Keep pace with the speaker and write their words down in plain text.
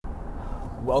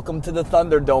Welcome to the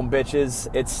Thunderdome, bitches.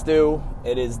 It's Stu.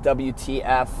 It is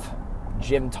WTF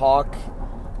Gym Talk,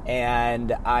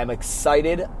 and I'm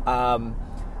excited. Today I'm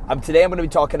going to be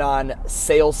talking on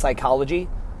sales psychology.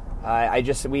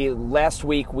 Last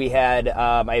week we had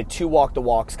I had two walk the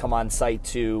walks come on site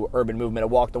to Urban Movement. A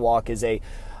walk the walk is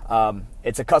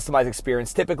it's a customized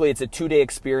experience. Typically, it's a 2-day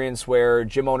experience where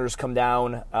gym owners come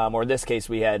down, or in this case,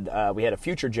 we had a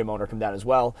future gym owner come down as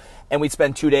well, and we'd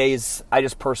spend 2 days. I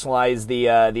just personalized the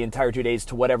entire 2 days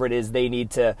to whatever it is they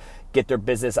need to get their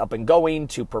business up and going,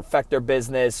 to perfect their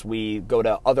business. We go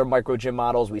to other micro gym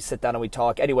models. We sit down and we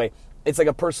talk. Anyway, it's like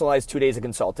a personalized 2 days of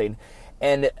consulting.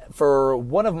 And for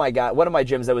one of my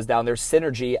gyms that was down there,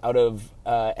 Synergy out of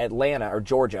Atlanta or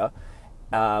Georgia,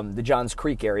 the Johns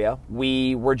Creek area,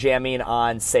 we were jamming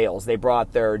on sales. They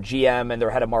brought their GM and their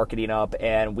head of marketing up,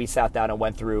 and we sat down and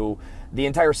went through the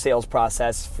entire sales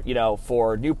process,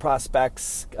 for new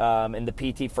prospects in the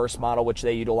PT First model, which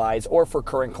they utilize, or for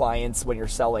current clients when you're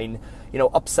selling,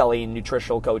 upselling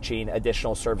nutritional coaching,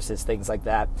 additional services, things like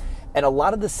that. And a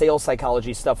lot of the sales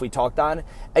psychology stuff we talked on,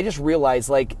 I just realized,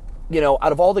 out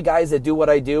of all the guys that do what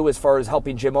I do as far as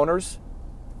helping gym owners,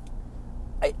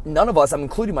 none of us, I'm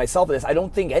including myself in this, I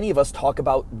don't think any of us talk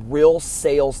about real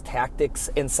sales tactics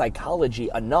and psychology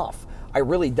enough. I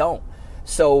really don't.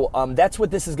 So that's what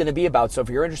this is going to be about. So if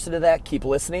you're interested in that, keep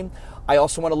listening. I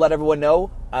also want to let everyone know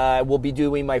we'll be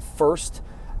doing my first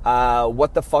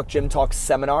What the Fuck Gym Talk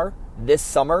seminar this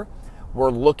summer. We're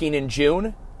looking in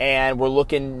June, and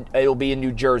it'll be in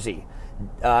New Jersey.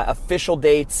 Official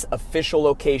dates, official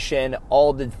location,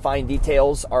 all the fine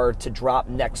details are to drop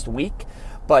next week.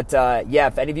 But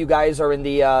if any of you guys are in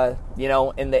the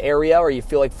in the area, or you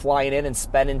feel like flying in and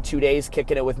spending 2 days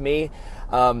kicking it with me,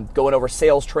 going over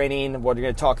sales training, we're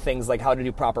going to talk things like how to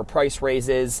do proper price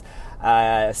raises,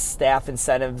 staff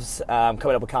incentives,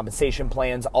 coming up with compensation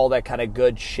plans, all that kind of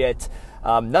good shit.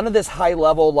 None of this high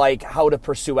level like how to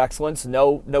pursue excellence.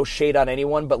 No shade on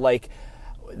anyone, but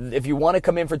if you want to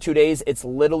come in for 2 days, it's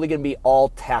literally going to be all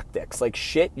tactics, like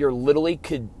shit you're literally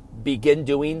could begin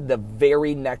doing the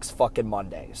very next fucking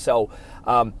Monday. So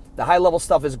the high level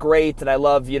stuff is great, and I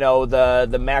love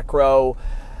the macro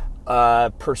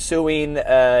pursuing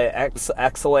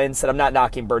excellence. And I'm not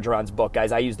knocking Bergeron's book,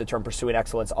 guys. I use the term pursuing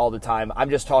excellence all the time. I'm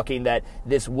just talking that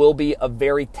this will be a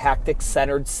very tactics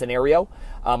centered scenario.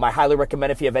 I highly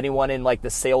recommend, if you have anyone in the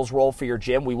sales role for your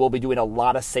gym, we will be doing a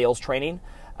lot of sales training.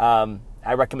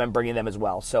 I recommend bringing them as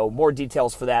well. So more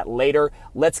details for that later.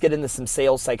 Let's get into some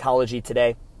sales psychology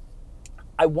today.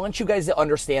 I want you guys to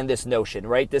understand this notion,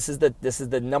 right? This is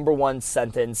the number one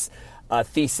sentence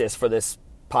thesis for this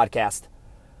podcast.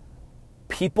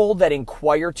 People that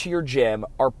inquire to your gym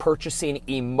are purchasing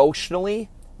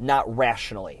emotionally, not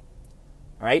rationally.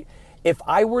 All right? If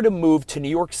I were to move to New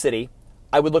York City,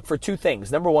 I would look for two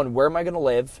things. Number one, where am I going to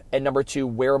live? And number two,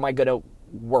 where am I going to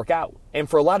work out? And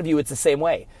for a lot of you, it's the same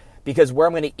way. Because where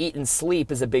I'm going to eat and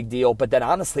sleep is a big deal. But then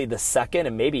honestly, the second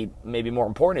and maybe more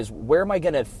important is where am I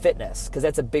going to fitness? Because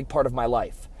that's a big part of my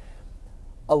life.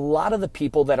 A lot of the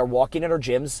people that are walking in our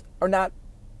gyms are not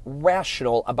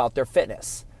rational about their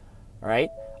fitness. All right?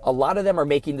 A lot of them are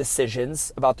making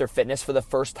decisions about their fitness for the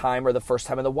first time or the first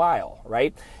time in a while,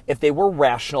 right? If they were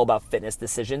rational about fitness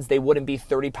decisions, they wouldn't be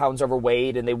 30 pounds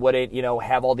overweight, and they wouldn't,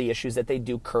 have all the issues that they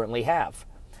do currently have.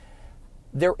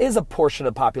 There is a portion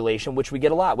of the population, which we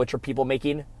get a lot, which are people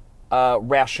making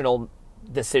rational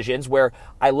decisions where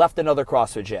I left another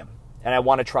CrossFit gym and I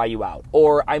want to try you out.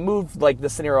 Or I moved, like the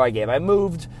scenario I gave. I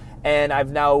moved and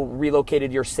I've now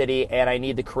relocated your city and I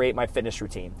need to create my fitness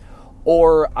routine.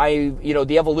 Or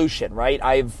the evolution, right?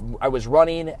 I was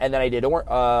running and then I did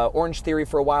Orange Theory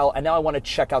for a while, and now I want to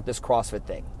check out this CrossFit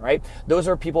thing, right? Those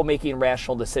are people making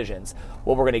rational decisions.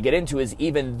 What we're going to get into is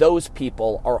even those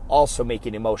people are also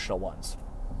making emotional ones.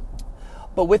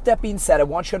 But with that being said, I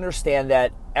want you to understand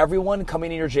that everyone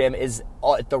coming in your gym is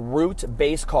at the root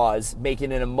base cause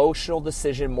making an emotional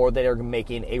decision more than they're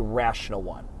making a rational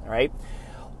one, all right?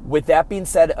 With that being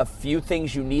said, a few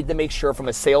things you need to make sure from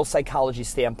a sales psychology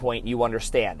standpoint you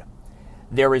understand.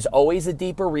 There is always a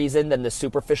deeper reason than the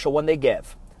superficial one they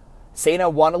give. Saying I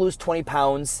want to lose 20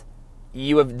 pounds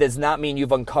does not mean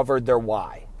you've uncovered their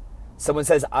why. Someone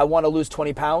says, I want to lose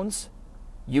 20 pounds.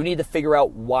 You need to figure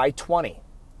out why 20.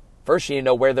 First, you need to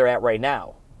know where they're at right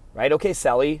now, right? Okay,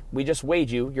 Sally, we just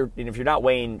weighed you. And if you're not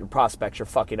weighing your prospects, you're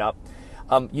fucking up.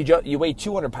 You weigh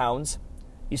 200 pounds.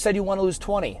 You said you want to lose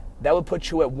 20. That would put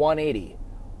you at 180.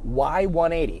 Why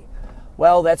 180?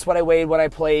 Well, that's what I weighed when I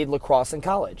played lacrosse in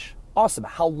college. Awesome.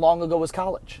 How long ago was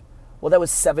college? Well, that was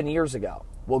 7 years ago.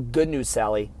 Well, good news,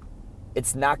 Sally.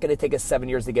 It's not going to take us 7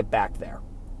 years to get back there,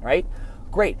 right?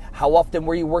 Great. How often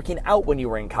were you working out when you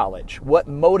were in college? What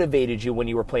motivated you when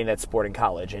you were playing that sport in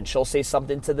college? And she'll say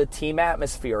something to the team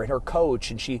atmosphere and her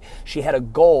coach, and she had a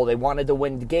goal. They wanted to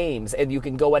win games, and you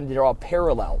can go and draw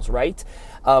parallels, right?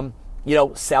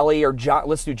 Sally or John,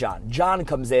 let's do John. John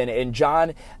comes in, and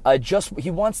John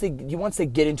he wants to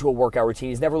get into a workout routine.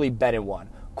 He's never really been in one.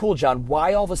 Cool, John.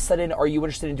 Why all of a sudden are you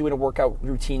interested in doing a workout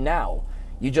routine now?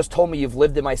 You just told me you've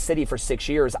lived in my city for 6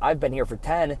 years. I've been here for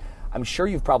 10. I'm sure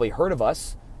you've probably heard of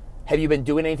us. Have you been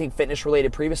doing anything fitness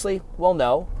related previously? Well,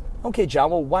 no. Okay, John,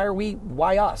 well,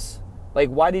 why us? Like,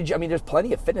 why did you, there's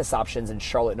plenty of fitness options in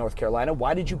Charlotte, North Carolina.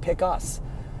 Why did you pick us?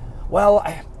 Well,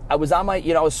 I was on I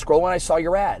was scrolling, I saw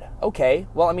your ad. Okay,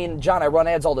 well, John, I run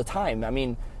ads all the time.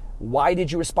 Why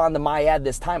did you respond to my ad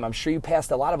this time? I'm sure you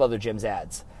passed a lot of other gyms'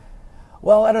 ads.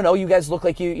 Well, I don't know. You guys look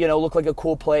like look like a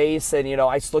cool place. And,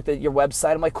 I just looked at your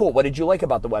website. I'm like, cool. What did you like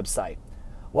about the website?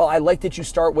 Well, I like that you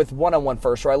start with one-on-one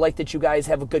first, or I like that you guys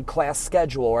have a good class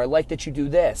schedule, or I like that you do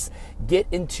this. Get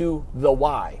into the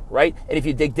why, right? And if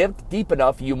you dig deep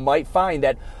enough, you might find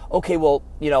that, okay, well,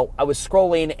 I was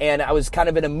scrolling and I was kind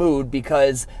of in a mood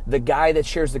because the guy that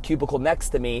shares the cubicle next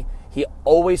to me, he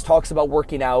always talks about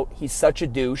working out. He's such a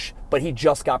douche, but he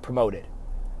just got promoted.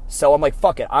 So I'm like,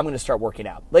 fuck it, I'm going to start working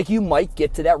out. Like, you might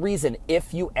get to that reason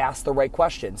if you ask the right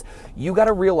questions. You got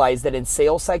to realize that in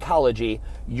sales psychology,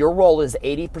 your role is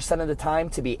 80% of the time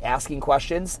to be asking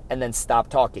questions and then stop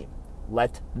talking.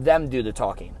 Let them do the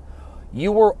talking.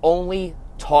 You are only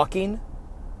talking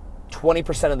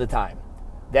 20% of the time.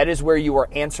 That is where you are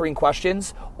answering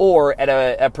questions, or at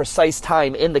a precise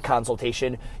time in the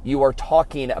consultation, you are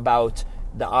talking about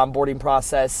the onboarding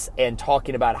process and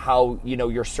talking about how,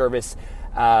 your service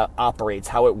operates,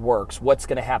 how it works, what's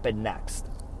going to happen next.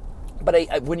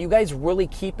 But when you guys really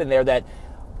keep in there that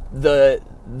the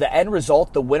end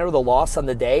result, the win or the loss on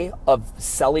the day of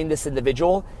selling this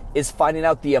individual is finding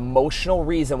out the emotional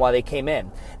reason why they came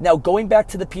in. Now, going back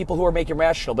to the people who are making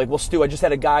rational, like, well, Stu, I just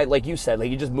had a guy, like you said, like,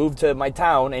 he just moved to my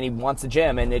town and he wants a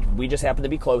gym, and we just happened to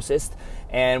be closest,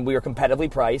 and we were competitively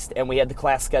priced, and we had the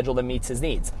class schedule that meets his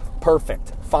needs.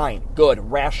 Perfect, fine, good,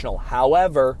 rational.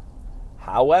 However,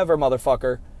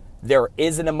 motherfucker, there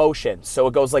is an emotion. So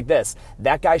it goes like this.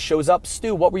 That guy shows up.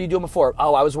 Stu, what were you doing before?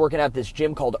 Oh, I was working at this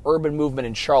gym called Urban Movement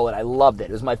in Charlotte. I loved it.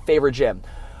 It was my favorite gym.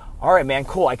 All right, man,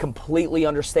 cool. I completely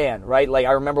understand, right? Like,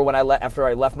 I remember when after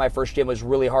I left my first gym, it was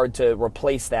really hard to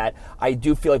replace that. I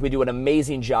do feel like we do an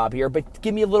amazing job here, but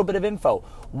give me a little bit of info.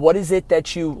 What is it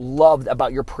that you loved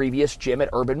about your previous gym at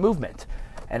Urban Movement?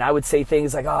 And I would say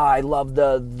things like, I love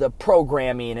the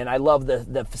programming, and I love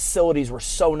the facilities were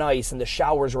so nice, and the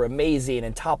showers were amazing,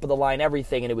 and top of the line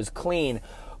everything, and it was clean.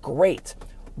 Great.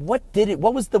 What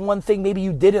was the one thing maybe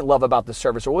you didn't love about the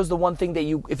service, or what was the one thing that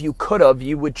if you could have,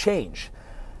 you would change?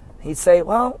 He'd say,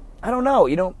 well, I don't know.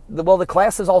 The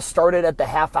classes all started at the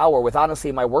half hour with,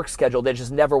 honestly, my work schedule that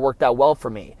just never worked out well for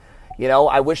me.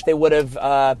 I wish they would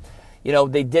have,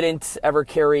 they didn't ever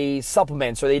carry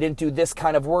supplements, or they didn't do this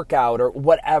kind of workout, or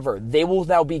whatever. They will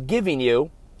now be giving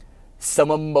you some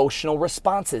emotional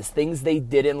responses, things they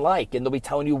didn't like, and they'll be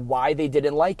telling you why they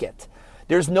didn't like it.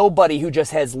 There's nobody who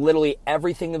just has literally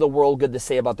everything in the world good to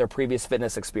say about their previous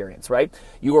fitness experience, right?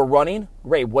 You were running?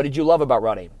 Great. What did you love about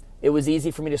running? It was easy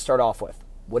for me to start off with.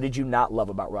 What did you not love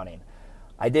about running?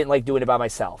 I didn't like doing it by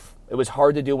myself. It was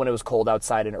hard to do when it was cold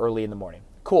outside and early in the morning.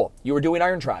 Cool. You were doing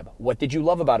Iron Tribe. What did you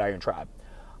love about Iron Tribe?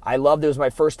 I loved it. It was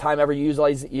my first time ever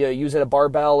using a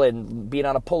barbell and being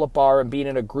on a pull-up bar and being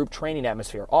in a group training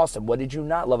atmosphere. Awesome. What did you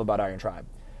not love about Iron Tribe?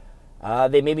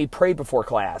 They made me pray before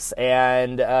class,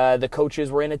 and the coaches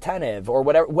were inattentive, or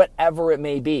whatever it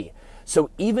may be.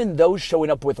 So even those showing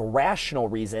up with rational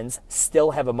reasons still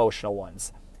have emotional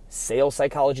ones. Sales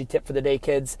psychology tip for the day,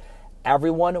 kids.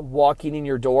 Everyone walking in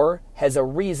your door has a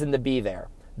reason to be there.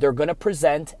 They're going to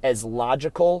present as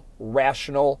logical,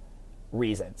 rational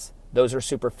reasons. Those are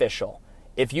superficial.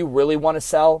 If you really want to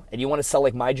sell, and you want to sell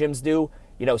like my gyms do,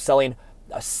 selling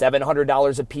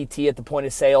 $700 a PT at the point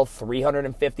of sale,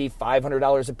 $350,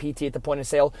 $500 a PT at the point of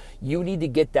sale, you need to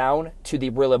get down to the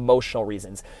real emotional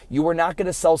reasons. You are not going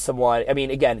to sell someone,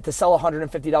 again, to sell a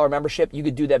 $150 membership, you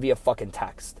could do that via fucking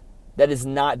text. That is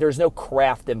not, there's no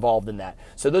craft involved in that.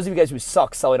 So those of you guys who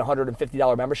suck selling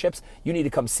 $150 memberships, you need to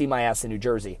come see my ass in New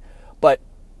Jersey. But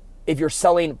if you're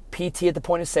selling PT at the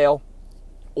point of sale,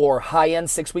 or high-end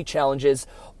 6-week challenges,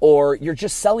 or you're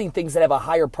just selling things that have a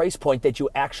higher price point that you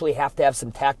actually have to have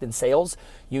some tact in sales,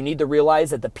 you need to realize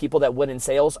that the people that win in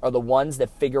sales are the ones that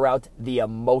figure out the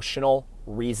emotional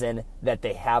reason that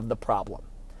they have the problem.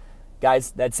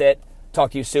 Guys, that's it.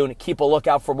 Talk to you soon. Keep a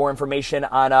lookout for more information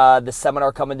on the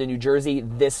seminar coming to New Jersey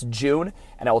this June,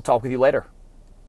 and I will talk with you later.